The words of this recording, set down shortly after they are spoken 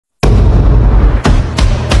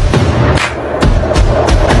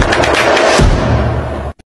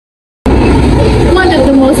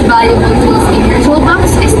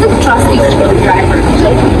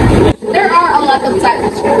types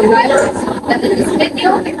of screwdrivers that in this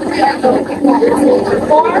video we are going to cover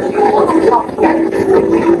 4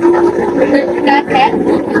 the flathead,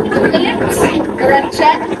 the lips, the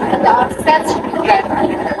ratchet, and the offset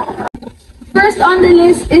screwdriver. First on the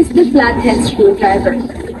list is the flathead screwdriver.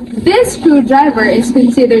 This screwdriver is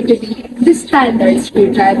considered to be the standard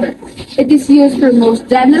screwdriver. It is used for most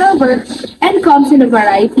general work and comes in a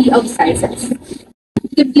variety of sizes.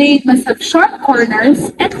 The blade must have sharp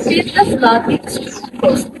corners and fit the slot it is screwed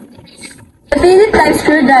closely. The Phillips-type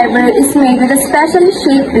screwdriver is made with a specially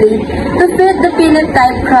shaped blade to fit the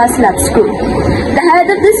Phillips-type cross-slot screw. The head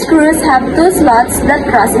of the screws have 2 slots that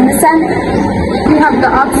cross in the center. We have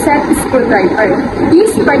the offset screwdriver.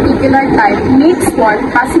 This particular type makes work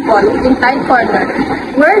possible in tight corner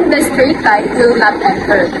where the straight type will not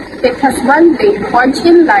enter. It has one blade punched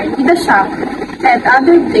in line with the shaft and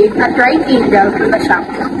other blade at right angle to the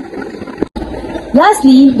shaft.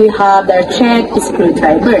 Lastly, we have the ratchet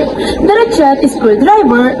screwdriver. The ratchet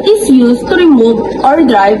screwdriver is used to remove or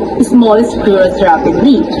drive small screws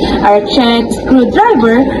rapidly. A ratchet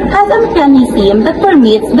screwdriver has a mechanism that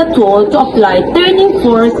permits the tool to apply turning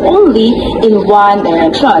force only in one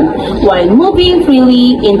direction, while moving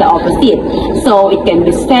freely in the opposite, so it can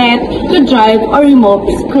be set to drive or remove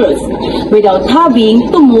screws without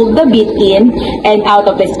having to move the bit in and out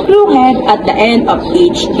of the screw head at the end of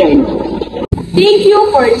each turn. Thank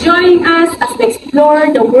you for joining us as we explore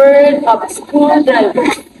the world of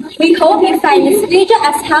screwdrivers. We hope you find this video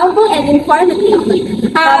as helpful and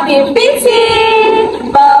informative. Happy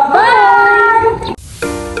fixing! Bye-bye!